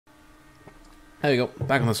There we go.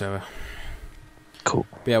 Back on the server. Cool.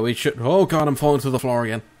 Yeah, we should... Oh god, I'm falling to the floor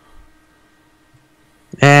again.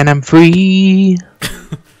 And I'm free.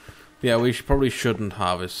 Yeah, we probably shouldn't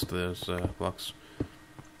harvest those blocks.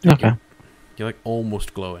 Okay. You're like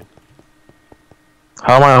almost glowing.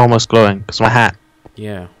 How am I almost glowing? Because my hat.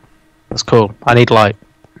 Yeah. That's cool. I need light.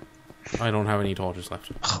 I don't have any torches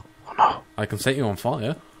left. Oh no. I can set you on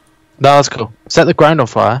fire. No, that's cool. Set the ground on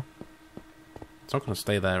fire. It's not going to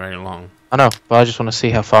stay there very long. I know, but I just want to see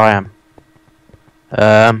how far I am.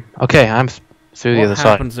 Okay, I'm through the other side.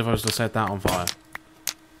 What happens if I was to set that on fire?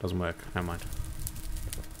 Doesn't work. Never mind.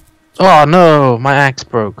 Oh no, my axe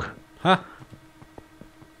broke. Huh?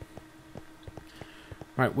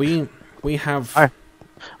 Right, we have...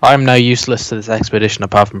 I'm now useless to this expedition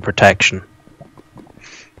apart from protection.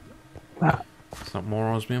 It's not more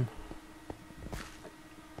osmium.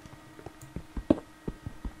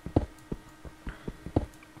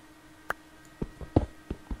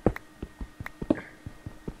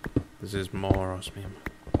 This is more osmium.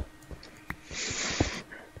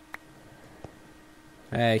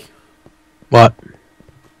 Hey. What?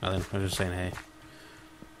 Nothing. I was just saying hey.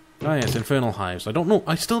 Oh yes, infernal hives. I don't know.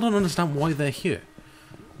 I still don't understand why they're here.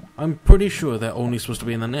 I'm pretty sure they're only supposed to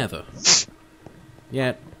be in the nether.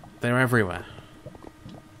 Yet, they're everywhere.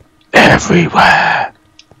 Everywhere!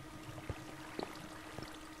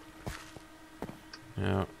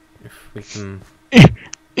 Now, if we can...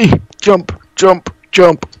 Jump, jump,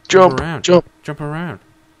 jump, jump, around. jump. Jump around.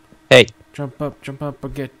 Hey. Jump up, or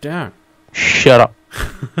get down. Shut up.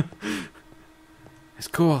 It's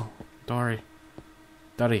cool. Dory.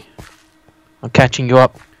 Daddy. I'm catching you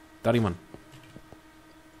up. Daddy man.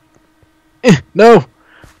 No!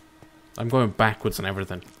 I'm going backwards and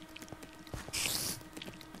everything.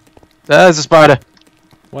 There's a spider.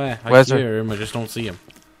 Where? I Where's hear him, I just don't see him.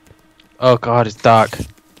 Oh god, it's dark.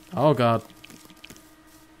 Oh god.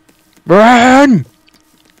 Run!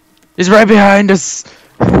 He's right behind us.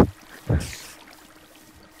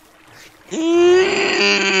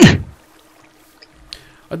 I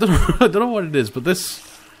don't know. I don't know what it is, but this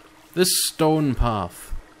stone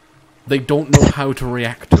path, they don't know how to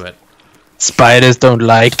react to it. Spiders don't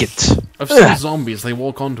like it. I've seen zombies. They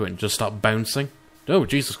walk onto it and just start bouncing. Oh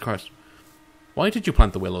Jesus Christ! Why did you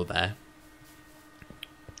plant the willow there?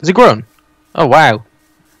 Has it grown? Oh wow.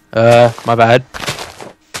 My bad.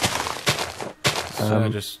 So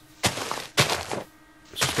just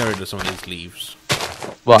get rid of some of these leaves.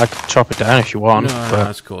 Well, I can chop it down if you want. No,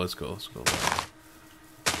 that's cool. It's cool. It's cool.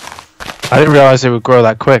 I didn't realize it would grow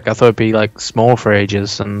that quick. I thought it'd be like small for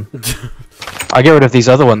ages, and I get rid of these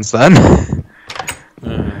other ones then. We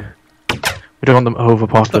don't want them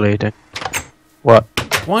overpopulating. What?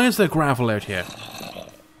 Why is there gravel out here?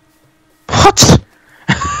 What?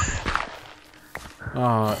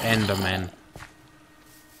 Oh, Endermen.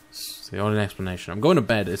 It's the only explanation. I'm going to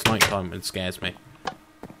bed. It's night time. It scares me.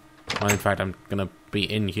 Well, in fact, I'm gonna be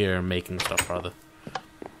in here making stuff rather.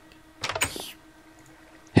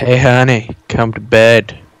 Hey honey, come to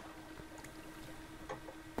bed.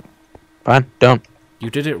 Fine, don't. You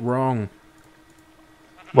did it wrong.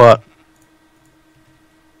 What?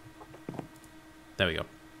 There we go.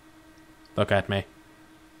 Look at me.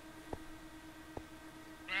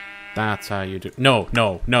 That's how you do. No.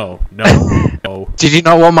 No. Did you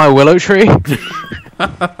not want my willow tree?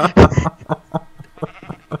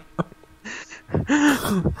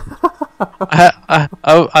 I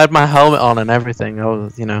had my helmet on and everything. I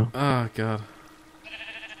was, you know. Oh god.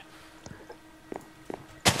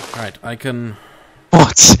 Right, I can.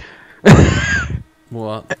 What?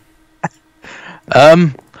 What?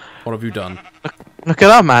 What have you done? Look at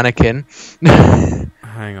that mannequin.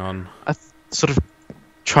 Hang on. I sort of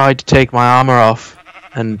tried to take my armor off,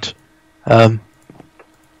 and Is that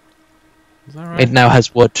right? it now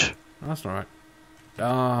has wood. That's not right.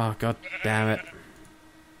 Oh god damn it!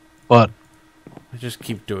 What? I just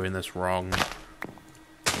keep doing this wrong.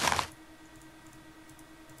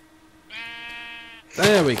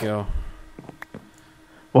 There we go.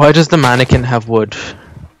 Why does the mannequin have wood?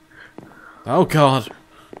 Oh god.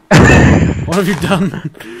 What have you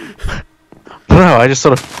done? No, I just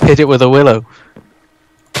sort of hit it with a willow.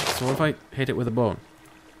 So what if I hit it with a bone?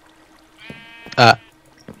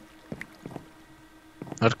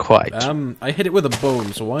 Not quite. I hit it with a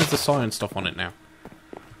bone, so why is the science stuff on it now?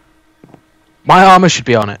 My armor should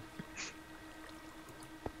be on it.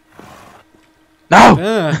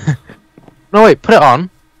 No! No, wait, put it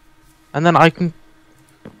on. And then I can...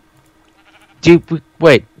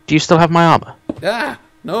 Wait, do you still have my armor? Ah!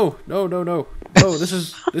 No, this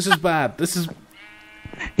is bad. This is...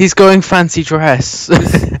 He's going fancy dress.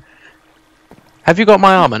 Have you got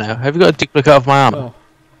my armor now? Have you got a duplicate of my armor? Oh.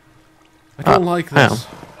 I don't like this.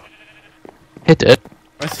 Hit it.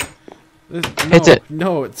 No, Hit it.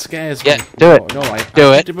 No, it scares Yeah, me. do it. No, I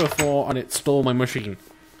Do hit it. it before and it stole my machine.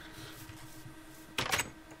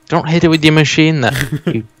 Don't hit it with your machine then,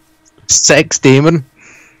 you sex demon.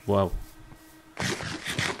 Whoa.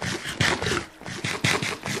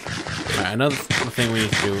 Right, another thing we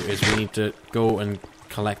need to do is we need to go and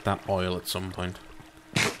collect that oil at some point.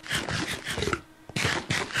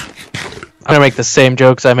 I'm gonna make the same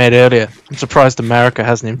jokes I made earlier. I'm surprised America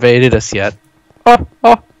hasn't invaded us yet. Oh,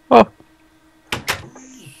 oh, oh.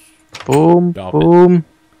 Boom, Stop it. boom.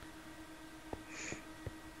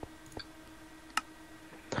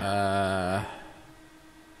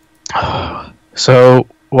 So,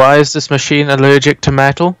 why is this machine allergic to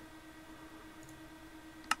metal?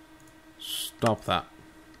 Stop that.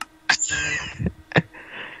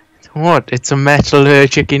 What? It's a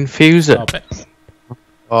metallurgic infuser. Stop it.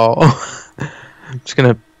 Oh. I'm just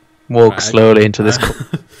gonna walk Right, slowly into this.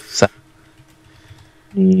 Start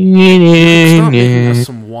making us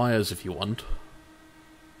some wires if you want.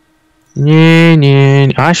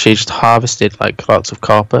 I actually just harvested like lots of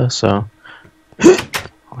copper, so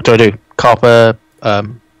what do I do? Copper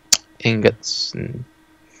ingots. And...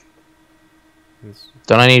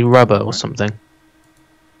 Don't I need rubber or something?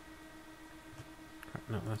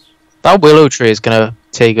 No, that's... That willow tree is gonna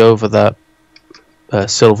take over that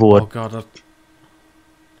silver wood. Oh god, that...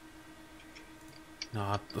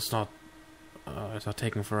 No, that's not... it's not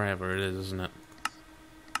taking forever, it is, isn't it?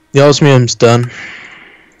 The osmium's done.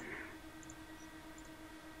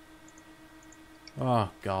 Oh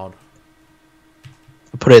god.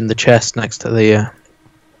 I put it in the chest next to the.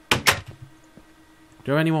 Do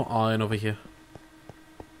you have any more iron over here?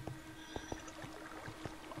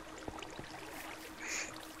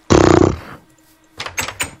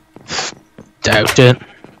 Doubt it.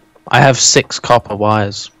 I have 6 copper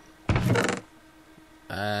wires.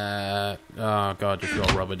 Oh god, you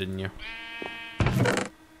got rubber, didn't you?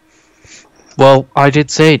 Well, I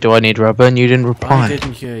did say, do I need rubber, and you didn't reply. I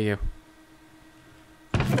didn't hear you.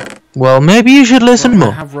 Well, maybe you should listen I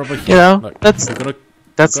more. have rubber here. You know, Look, that's we've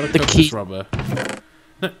gotta the cook key. this rubber.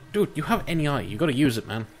 No, dude, you have any eye. You gotta use it,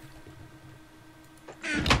 man.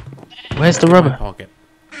 Where's the In my rubber? pocket.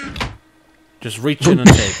 Just reach in and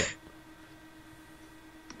take it.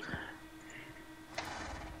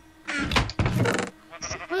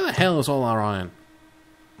 Where the hell is all our iron?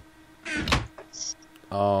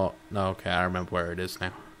 Oh, no, okay, I remember where it is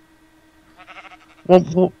now.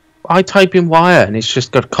 Well, I type in wire, and it's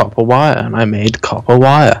just got copper wire, and I made copper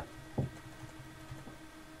wire.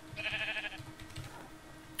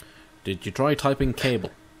 Did you try typing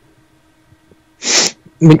cable?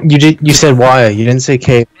 You said wire. You didn't say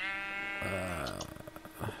cable.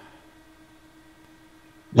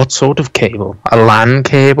 What sort of cable? A LAN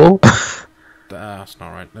cable? That's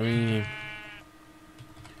not right. Let me...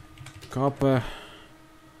 Copper...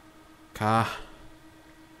 Car...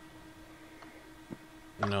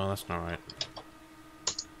 No, that's not right.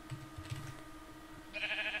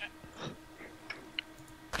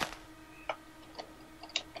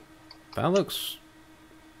 That looks...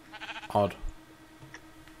 odd.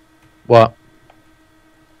 What?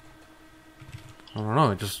 I don't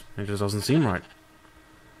know, it just doesn't seem right.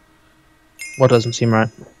 What doesn't seem right?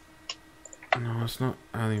 No, it's not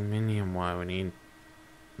aluminium wire we need.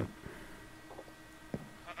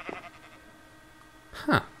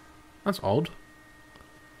 Huh. That's odd.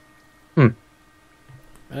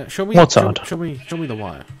 Show me. What's odd? Show me the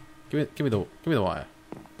wire. Give me the wire.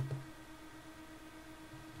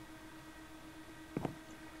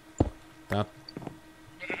 That.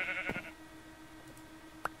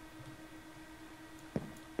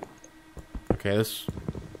 Okay,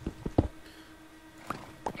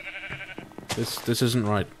 this isn't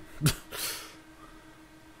right.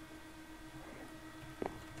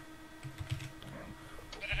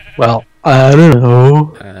 Well, I don't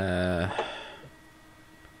know.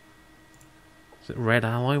 Is it red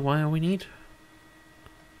alloy wire we need?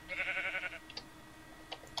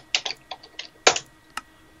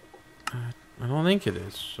 I don't think it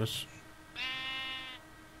is. That's...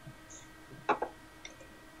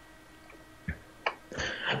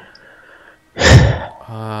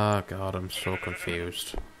 Oh god, I'm so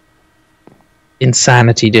confused.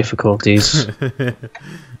 Insanity difficulties.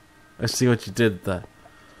 I see what you did there.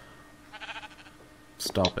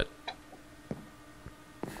 Stop it.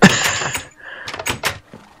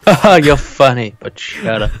 You're funny, but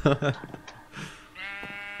shut up.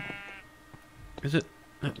 Is it?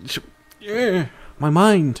 Yeah, my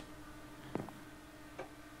mind.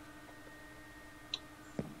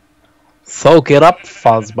 Soak it up,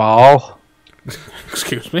 fuzzball.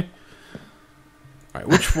 Excuse me. Right,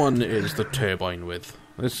 which one is the turbine with?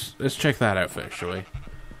 Let's check that out first, shall we?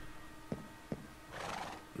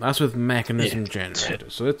 That's with mechanism generator.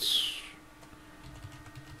 So let's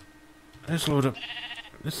load up.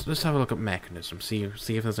 Let's have a look at mechanism. See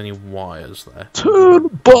if there's any wires there.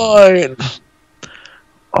 Turbine.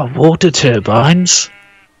 Oh, water turbines.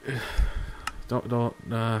 Yeah.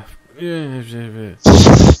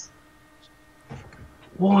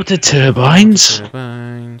 Water turbines.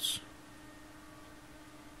 Turbines.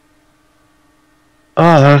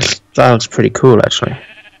 Oh, that looks pretty cool, actually.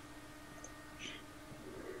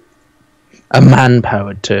 A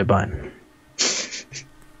man-powered turbine. Is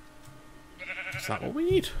that what we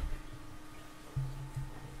need?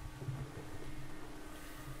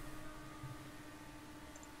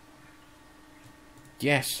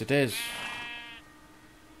 Yes, it is.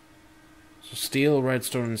 So steel,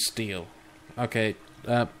 redstone, and steel. Okay,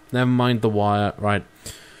 never mind the wire. Right.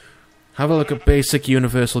 Have a look at basic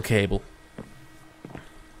universal cable.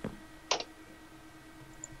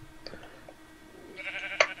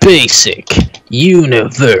 Basic.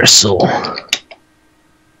 Universal.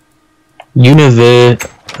 Universal?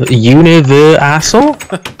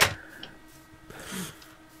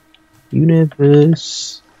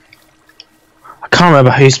 Universe. I can't remember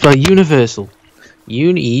how you spell universal.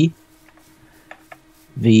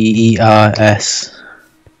 V-E-R-S.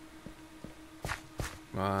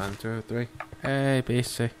 1, 2, 3. A, B,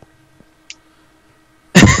 C.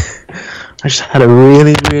 I just had a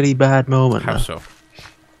really, really bad moment. How there. so?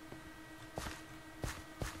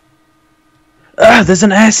 Ah, there's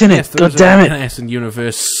an S in it. Yes, God damn it. An S in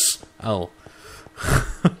universe. Oh.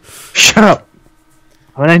 Shut up.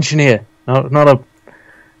 I'm an engineer. Not a...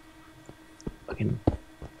 Fucking...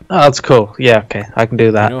 Oh, that's cool. Yeah, okay. I can do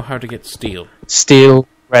You that. know how to get steel. Steel,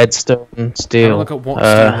 redstone, steel. Have a look at what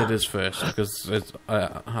steel it is first, because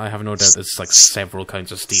I have no doubt there's like several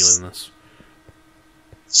kinds of steel in this.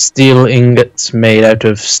 Steel ingots made out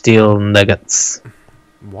of steel nuggets.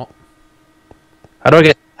 What? How do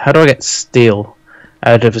I get steel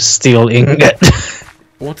out of a steel ingot?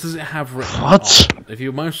 What does it have written What? on? If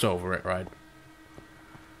you mouse over it, right?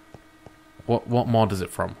 What mod is it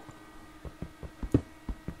from?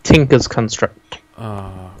 Tinker's Construct.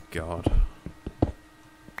 Oh god.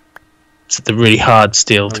 It's the really hard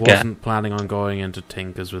steel to I get. wasn't planning on going into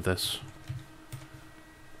Tinkers with this.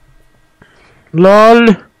 LOL.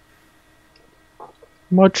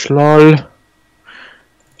 Much LOL.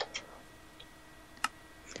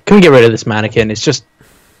 Can we get rid of this mannequin? It's just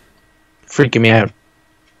freaking me out.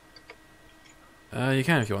 You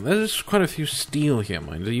can if you want. There's quite a few steel here,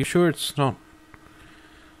 mind. Are you sure it's not?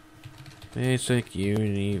 Basic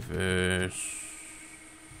universe.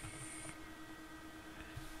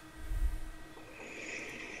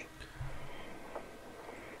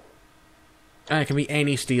 It can be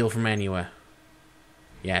any steel from anywhere.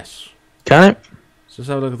 Yes. Can it? So let's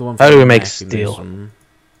have a look at the one. How for do we the make mechanism.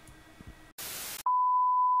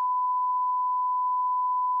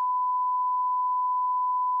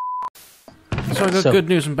 So I got good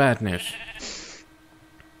news and bad news.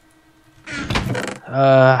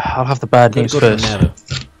 I'll have the bad news Go to the first. nether.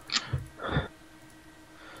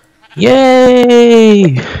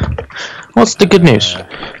 Yay! What's the good news?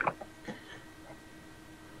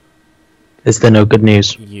 Is there no good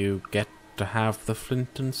news? You get to have the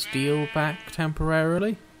flint and steel back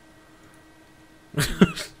temporarily.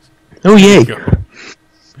 Oh yay!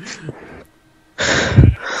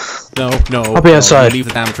 No. I'll be outside. Leave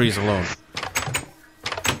the damn trees alone.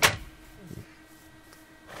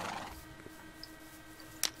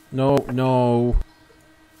 No.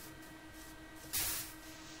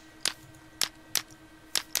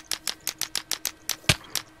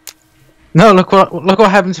 No, look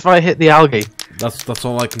what happens if I hit the algae. That's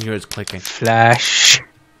all I can hear is clicking. Flash.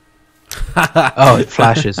 Oh, it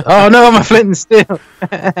flashes. Oh no, my flint and steel.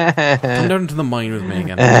 Come down into the mine with me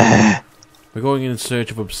again. We're going in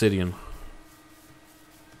search of obsidian.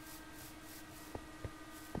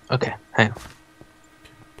 Okay, hang on.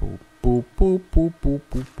 Boop, boop, boop, boop, boop,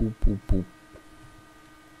 boop, boop, boop, boop.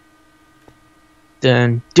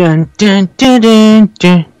 Dun dun dun dun dun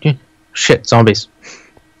dun dun. Shit, zombies.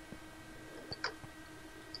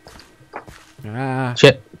 Ah.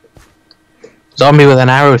 Shit. Zombie with an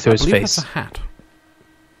arrow through his I believe face. that's a hat.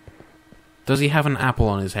 Does he have an apple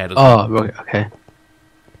on his head as well? Oh, right, okay.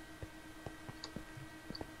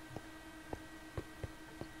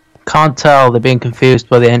 Can't tell, they're being confused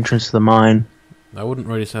by the entrance to the mine. I wouldn't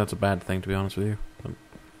really say that's a bad thing, to be honest with you.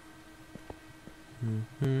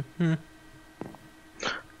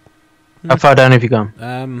 How far down have you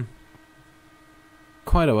gone?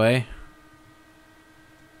 quite a way.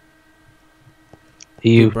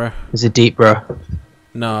 You, Bro. is it deep, bro?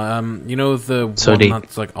 No, you know the So one deep.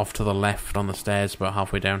 that's like off to the left on the stairs, about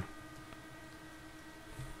halfway down.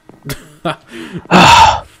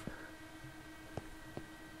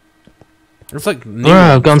 It's like Bro,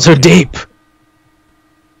 I've gone so deep.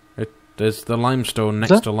 There's the limestone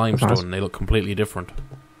next that? to limestone. That's They look completely different.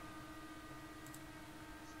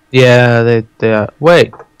 Yeah, they are.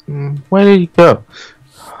 Wait, where did you go?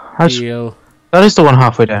 That is the one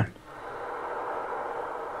halfway down.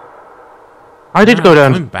 I did go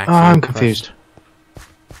down. I'm back Oh, here I'm first. confused.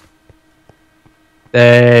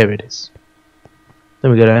 There it is.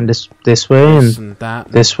 Then we go down this way This and and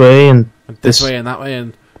that. this way and This way and that way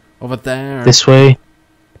and over there. this way.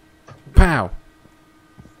 Pow!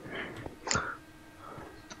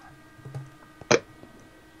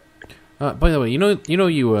 By the way, you know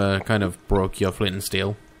you kind of broke your flint and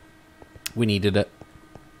steel. We needed it.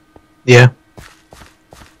 Yeah.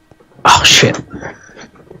 Oh shit.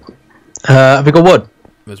 Have we got wood?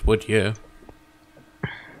 There's wood here.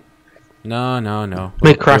 No. Make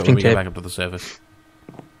We'll crafting get tape. back up to the surface.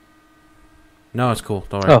 No, it's cool.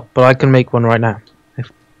 Don't worry. Oh, but I can make one right now.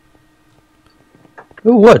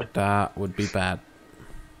 Ooh, wood. That would be bad.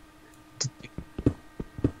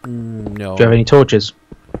 No. Do you have any torches?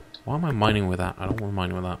 Why am I mining with that? I don't want to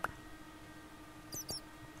mine with that.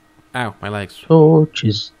 Ow, my legs.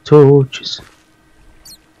 Torches.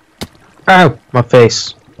 Ow, my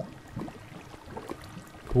face.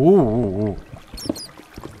 Ooh.